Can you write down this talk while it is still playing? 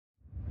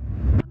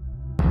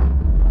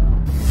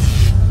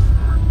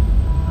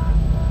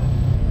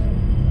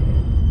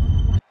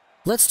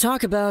Let's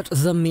talk about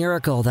the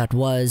miracle that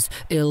was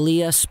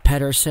Elias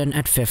Pettersson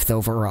at 5th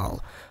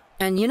overall.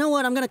 And you know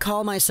what? I'm going to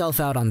call myself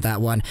out on that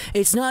one.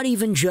 It's not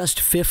even just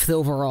 5th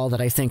overall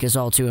that I think is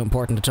all too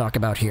important to talk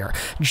about here.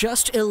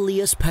 Just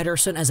Elias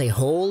Pettersson as a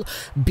whole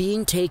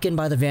being taken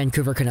by the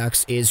Vancouver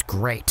Canucks is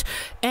great.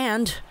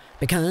 And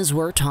because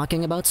we're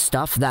talking about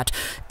stuff that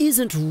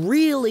isn't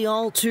really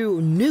all too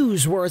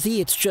newsworthy,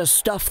 it's just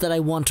stuff that I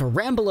want to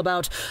ramble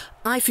about,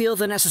 I feel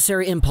the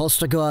necessary impulse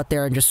to go out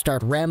there and just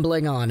start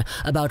rambling on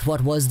about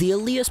what was the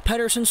Elias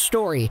Pettersson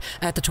story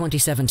at the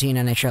 2017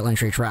 NHL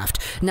Entry Draft.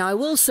 Now, I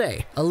will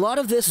say, a lot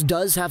of this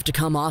does have to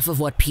come off of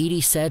what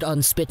Petey said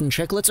on Spit and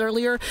Chicklets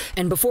earlier,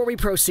 and before we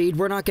proceed,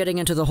 we're not getting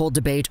into the whole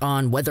debate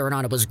on whether or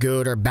not it was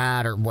good or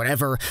bad or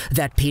whatever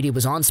that Petey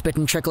was on Spit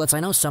and Chicklets. I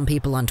know some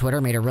people on Twitter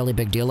made a really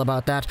big deal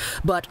about that,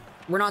 but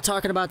we're not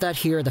talking about that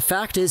here. The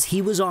fact is,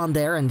 he was on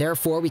there, and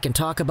therefore we can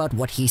talk about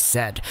what he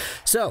said.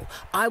 So,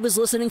 I was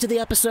listening to the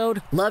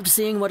episode, loved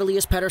seeing what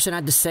Elias Pettersson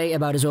had to say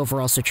about his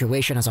overall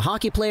situation as a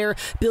hockey player,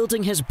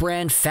 building his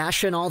brand,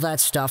 fashion, all that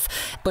stuff.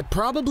 But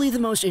probably the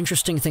most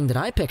interesting thing that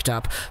I picked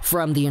up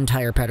from the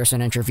entire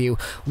Pettersson interview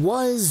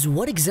was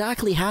what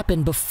exactly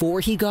happened before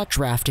he got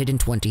drafted in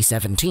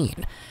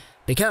 2017.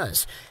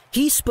 Because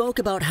he spoke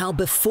about how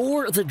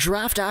before the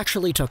draft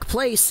actually took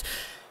place,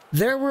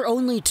 there were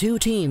only 2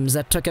 teams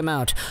that took him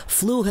out,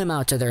 flew him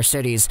out to their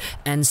cities,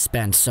 and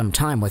spent some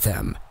time with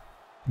him.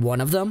 One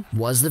of them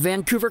was the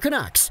Vancouver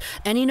Canucks,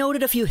 and he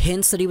noted a few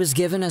hints that he was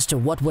given as to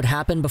what would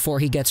happen before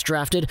he gets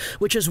drafted,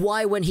 which is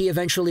why when he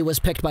eventually was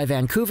picked by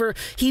Vancouver,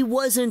 he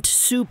wasn't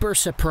super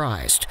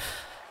surprised.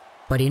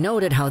 But he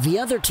noted how the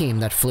other team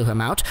that flew him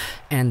out,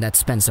 and that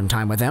spent some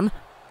time with him,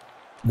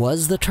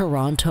 was the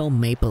Toronto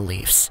Maple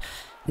Leafs.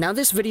 Now,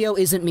 this video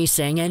isn't me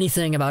saying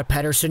anything about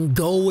Pettersson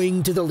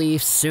going to the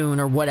Leafs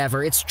soon or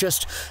whatever. It's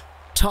just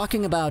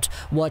talking about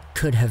what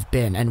could have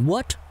been and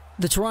what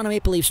the Toronto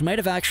Maple Leafs might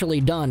have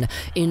actually done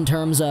in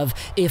terms of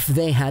if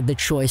they had the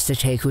choice to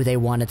take who they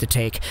wanted to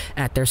take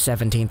at their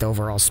 17th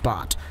overall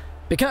spot.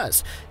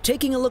 Because,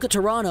 taking a look at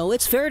Toronto,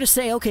 it's fair to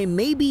say, okay,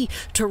 maybe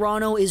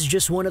Toronto is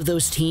just one of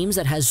those teams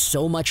that has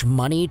so much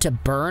money to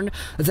burn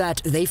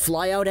that they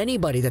fly out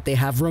anybody that they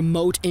have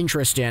remote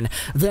interest in.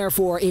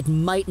 Therefore, it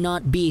might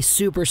not be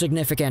super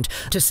significant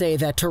to say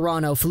that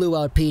Toronto flew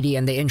out Petey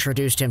and they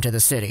introduced him to the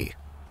city.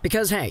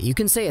 Because, hey, you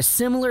can say a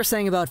similar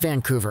thing about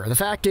Vancouver. The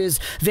fact is,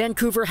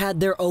 Vancouver had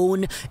their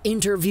own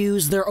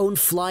interviews, their own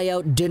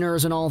fly-out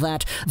dinners and all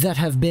that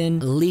have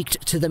been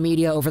leaked to the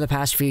media over the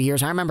past few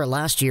years. I remember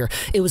last year,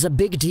 it was a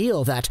big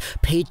deal that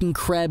Peyton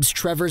Krebs,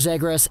 Trevor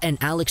Zegras, and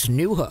Alex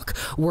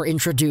Newhook were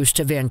introduced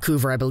to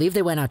Vancouver. I believe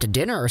they went out to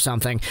dinner or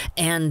something,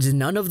 and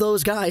none of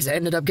those guys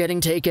ended up getting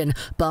taken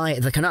by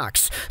the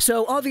Canucks.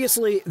 So,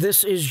 obviously,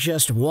 this is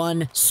just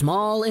one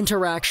small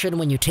interaction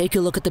when you take a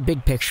look at the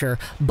big picture,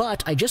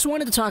 but I just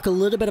wanted to talk a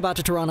little bit about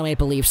the Toronto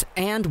Maple Leafs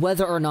and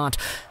whether or not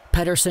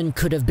Pettersson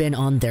could have been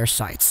on their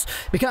sights.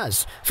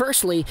 Because,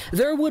 firstly,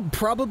 there would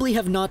probably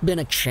have not been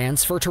a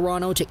chance for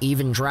Toronto to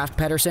even draft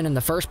Pettersson in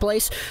the first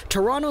place.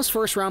 Toronto's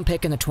first-round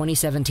pick in the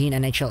 2017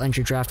 NHL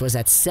Entry Draft was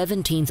at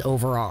 17th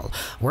overall.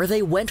 Where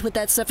they went with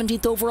that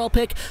 17th overall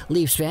pick,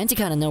 Leafs fans, you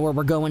kind of know where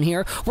we're going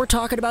here. We're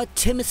talking about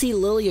Timothy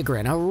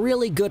Liljegren, a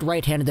really good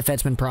right-handed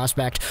defenseman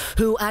prospect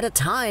who, at a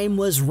time,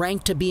 was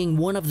ranked to being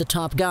one of the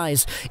top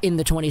guys in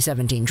the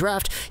 2017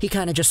 draft. He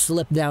kind of just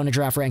slipped down the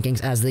draft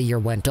rankings as the year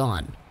went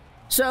on.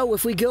 So,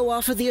 if we go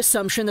off of the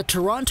assumption that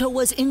Toronto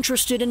was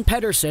interested in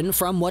Pettersson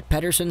from what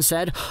Pettersson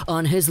said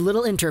on his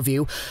little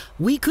interview,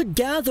 we could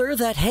gather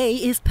that, hey,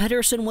 if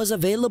Pettersson was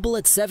available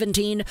at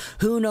 17,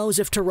 who knows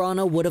if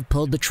Toronto would have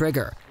pulled the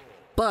trigger.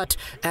 But,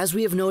 as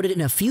we have noted in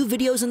a few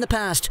videos in the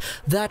past,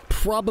 that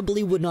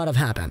probably would not have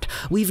happened.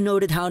 We've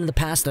noted how in the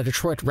past the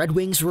Detroit Red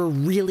Wings were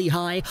really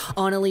high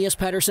on Elias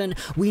Pettersson.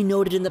 We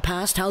noted in the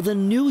past how the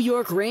New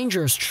York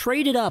Rangers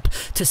traded up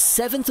to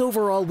 7th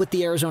overall with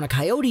the Arizona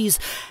Coyotes,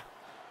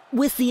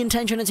 with the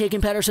intention of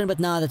taking Pettersson, but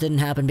nah, that didn't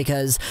happen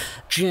because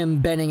Jim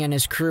Benning and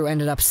his crew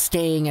ended up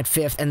staying at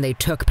 5th and they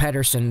took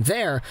Pettersson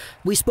there.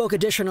 We spoke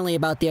additionally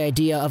about the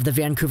idea of the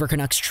Vancouver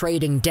Canucks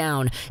trading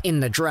down in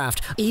the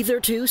draft, either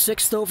to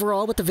 6th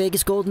overall with the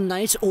Vegas Golden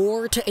Knights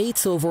or to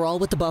 8th overall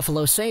with the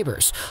Buffalo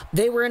Sabres.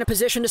 They were in a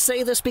position to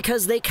say this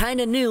because they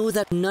kind of knew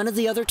that none of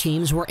the other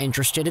teams were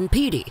interested in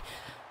Petey.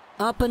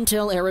 Up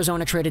until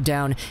Arizona traded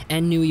down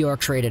and New York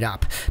traded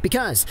up.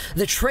 Because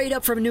the trade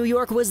up from New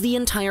York was the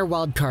entire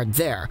wild card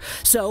there.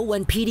 So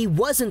when Petey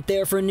wasn't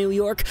there for New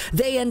York,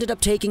 they ended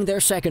up taking their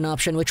second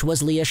option, which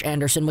was Lias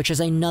Andersson, which is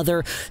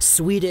another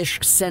Swedish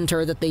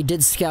center that they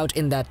did scout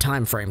in that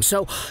time frame.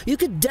 So you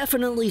could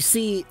definitely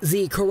see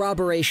the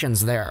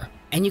corroborations there.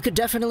 And you could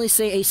definitely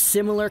say a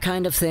similar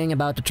kind of thing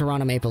about the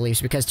Toronto Maple Leafs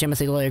because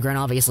Timothy Liljegren,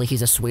 obviously,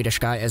 he's a Swedish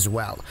guy as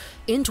well.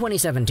 In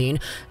 2017,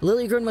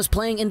 Liljegren was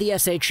playing in the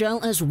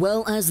SHL as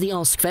well as the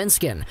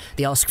Allsvenskan.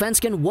 The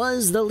Allsvenskan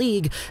was the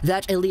league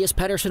that Elias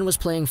Pettersson was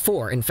playing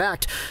for. In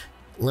fact,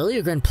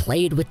 Liljegren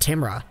played with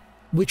Timrå,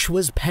 which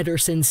was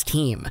Pettersson's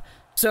team.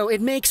 So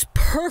it makes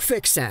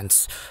perfect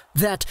sense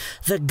that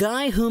the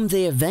guy whom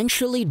they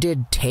eventually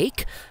did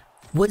take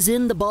was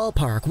in the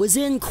ballpark, was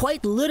in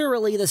quite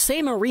literally the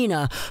same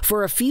arena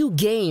for a few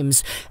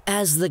games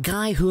as the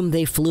guy whom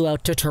they flew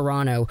out to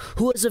Toronto,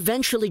 who was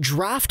eventually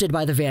drafted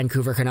by the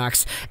Vancouver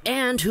Canucks,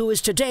 and who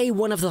is today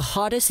one of the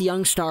hottest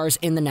young stars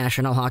in the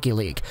National Hockey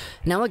League.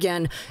 Now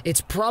again,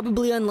 it's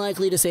probably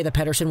unlikely to say that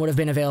Pettersson would have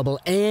been available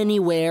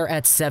anywhere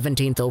at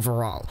 17th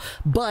overall,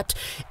 but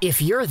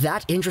if you're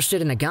that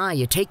interested in a guy,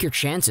 you take your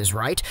chances,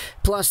 right?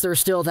 Plus, there's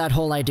still that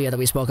whole idea that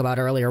we spoke about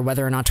earlier,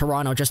 whether or not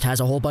Toronto just has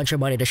a whole bunch of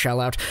money to shell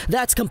out.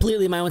 That's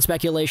completely my own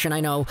speculation. I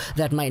know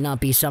that might not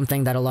be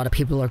something that a lot of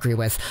people agree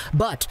with.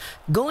 But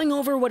going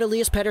over what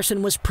Elias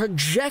Pettersson was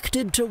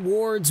projected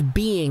towards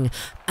being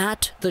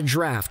at the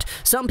draft,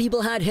 some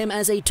people had him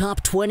as a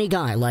top 20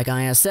 guy. Like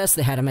ISS,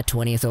 they had him at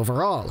 20th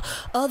overall.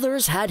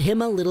 Others had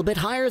him a little bit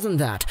higher than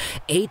that.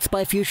 8th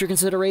by Future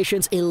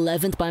Considerations,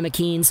 11th by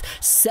McKeen's,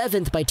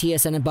 7th by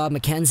TSN and Bob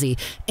McKenzie,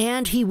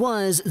 and he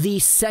was the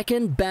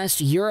second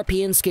best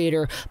European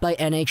skater by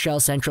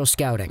NHL Central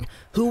Scouting.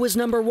 Who was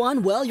number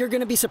 1? Well, you're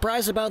going to be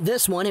surprised about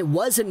this one. It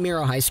wasn't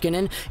Miro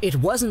Heiskanen. It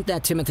wasn't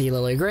that Timothy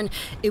Liljegren.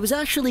 It was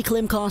actually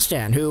Klim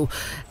Kostin, who...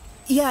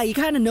 yeah, you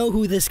kind of know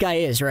who this guy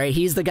is, right?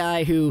 He's the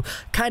guy who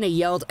kind of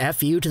yelled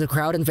F you to the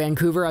crowd in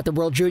Vancouver at the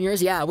World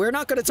Juniors. Yeah, we're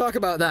not going to talk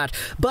about that.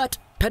 But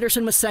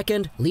Pettersson was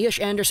 2nd, Lias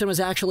Andersson was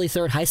actually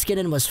 3rd,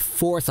 Heiskanen was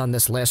 4th on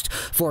this list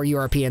for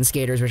European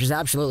skaters, which is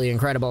absolutely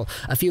incredible.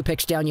 A few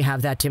picks down, you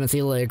have that Timothy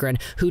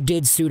Liljegren, who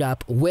did suit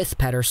up with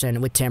Pettersson,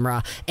 with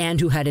Timrå, and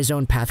who had his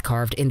own path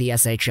carved in the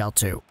SHL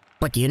too.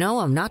 But you know,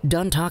 I'm not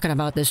done talking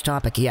about this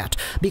topic yet.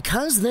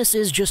 Because this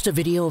is just a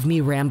video of me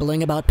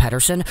rambling about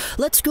Pettersson,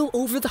 let's go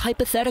over the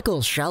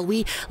hypotheticals, shall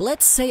we?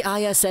 Let's say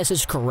ISS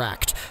is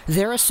correct.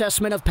 Their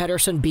assessment of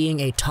Pettersson being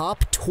a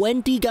top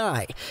 20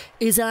 guy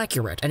is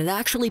accurate, and it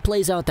actually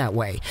plays out that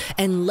way.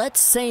 And let's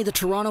say the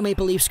Toronto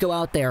Maple Leafs go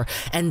out there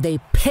and they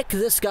pick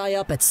this guy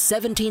up at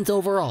 17th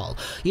overall.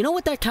 You know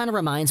what that kind of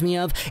reminds me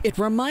of? It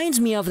reminds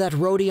me of that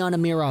Rodion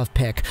Amirov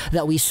pick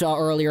that we saw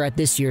earlier at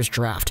this year's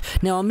draft.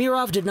 Now,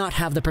 Amirov did not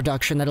have the production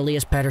that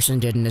Elias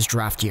Pettersson did in his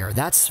draft year,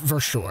 that's for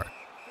sure.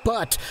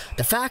 But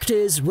the fact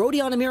is,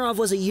 Rodion Amirov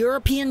was a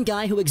European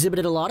guy who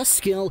exhibited a lot of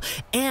skill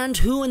and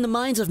who, in the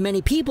minds of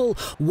many people,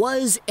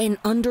 was an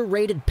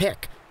underrated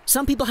pick.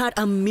 Some people had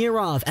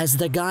Amirov as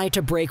the guy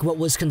to break what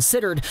was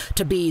considered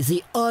to be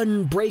the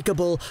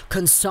unbreakable,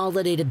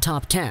 consolidated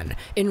top 10.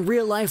 In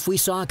real life, we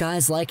saw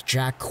guys like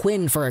Jack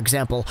Quinn, for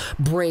example,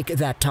 break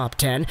that top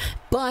 10,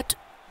 but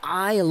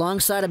I,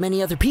 alongside of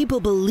many other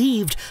people,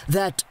 believed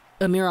that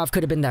Amirov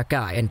could have been that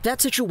guy, and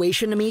that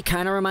situation to me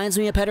kind of reminds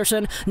me of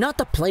Pettersson. Not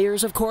the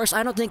players, of course.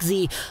 I don't think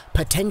the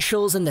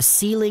potentials and the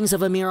ceilings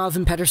of Amirov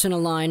and Pettersson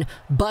align,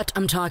 but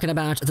I'm talking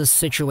about the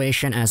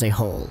situation as a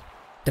whole.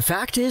 The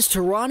fact is,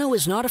 Toronto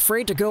is not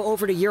afraid to go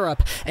over to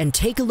Europe and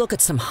take a look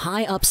at some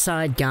high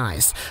upside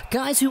guys.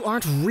 Guys who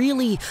aren't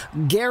really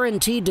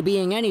guaranteed to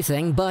being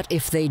anything, but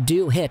if they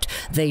do hit,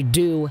 they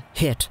do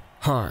hit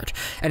hard.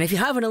 And if you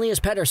have an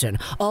Elias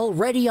Pettersson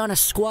already on a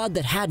squad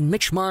that had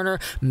Mitch Marner,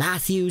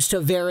 Matthews,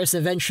 Tavares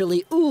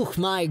eventually, ooh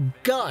my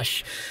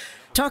gosh.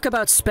 Talk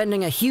about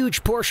spending a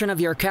huge portion of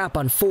your cap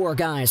on 4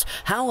 guys.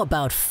 How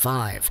about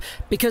 5?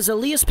 Because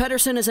Elias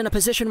Pettersson is in a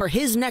position where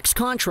his next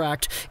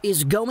contract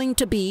is going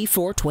to be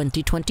for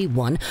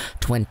 2021,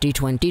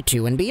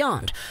 2022 and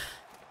beyond.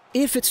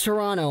 If it's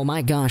Toronto,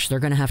 my gosh, they're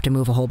going to have to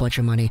move a whole bunch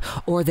of money,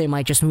 or they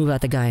might just move out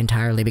the guy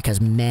entirely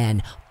because,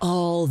 man,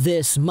 all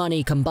this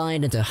money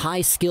combined into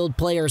high-skilled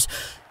players,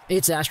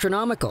 it's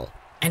astronomical.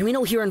 And we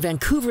know here in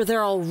Vancouver there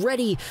are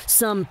already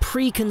some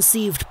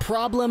preconceived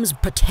problems,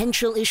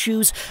 potential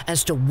issues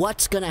as to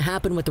what's going to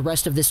happen with the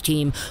rest of this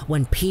team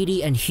when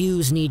Petey and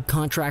Hughes need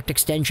contract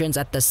extensions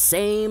at the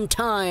same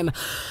time.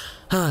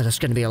 That's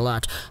going to be a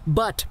lot.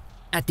 But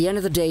at the end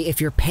of the day, if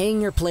you're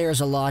paying your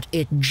players a lot,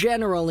 it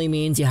generally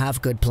means you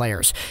have good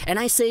players. And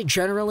I say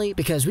generally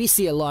because we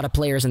see a lot of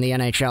players in the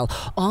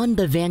NHL, on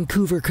the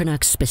Vancouver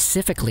Canucks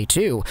specifically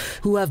too,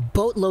 who have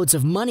boatloads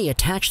of money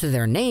attached to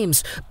their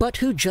names, but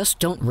who just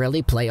don't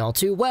really play all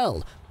too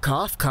well.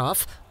 Cough,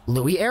 cough,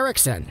 Louis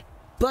Eriksson.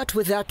 But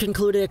with that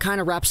concluded, it kind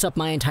of wraps up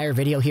my entire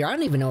video here. I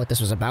don't even know what this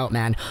was about,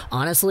 man.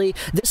 Honestly,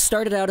 this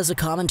started out as a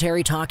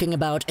commentary talking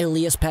about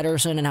Elias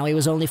Pettersson and how he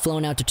was only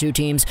flown out to 2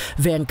 teams,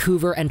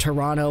 Vancouver and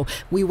Toronto.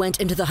 We went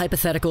into the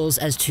hypotheticals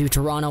as to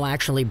Toronto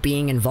actually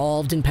being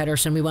involved in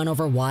Pettersson. We went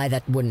over why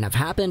that wouldn't have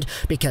happened,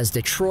 because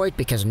Detroit,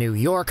 because New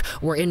York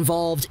were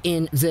involved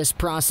in this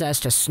process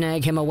to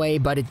snag him away,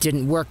 but it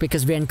didn't work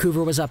because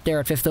Vancouver was up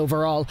there at 5th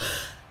overall.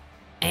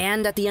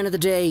 And at the end of the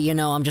day, you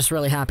know, I'm just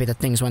really happy that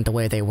things went the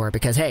way they were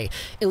because, hey,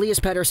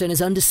 Elias Pettersson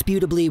is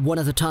undisputably one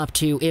of the top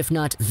 2, if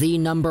not the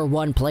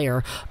 #1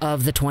 player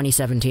of the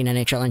 2017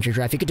 NHL Entry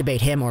Draft. You could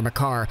debate him or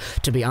Makar,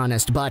 to be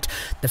honest, but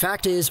the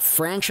fact is,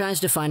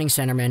 franchise-defining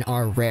centermen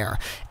are rare.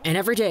 And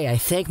every day, I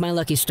thank my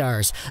lucky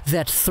stars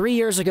that 3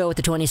 years ago at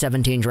the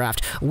 2017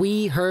 draft,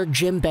 we heard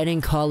Jim Benning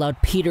call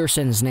out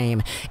Pettersson's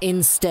name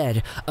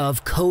instead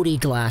of Cody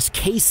Glass,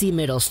 Casey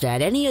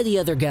Mittelstadt, any of the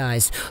other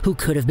guys who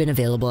could have been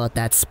available at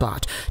that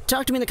spot.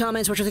 Talk to me in the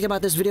comments what you think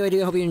about this video.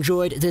 I hope you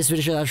enjoyed this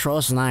video. That's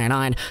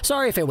Trollus99.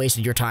 Sorry if I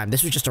wasted your time.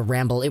 This was just a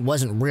ramble. It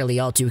wasn't really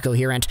all too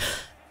coherent.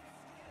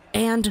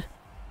 And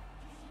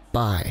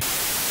bye.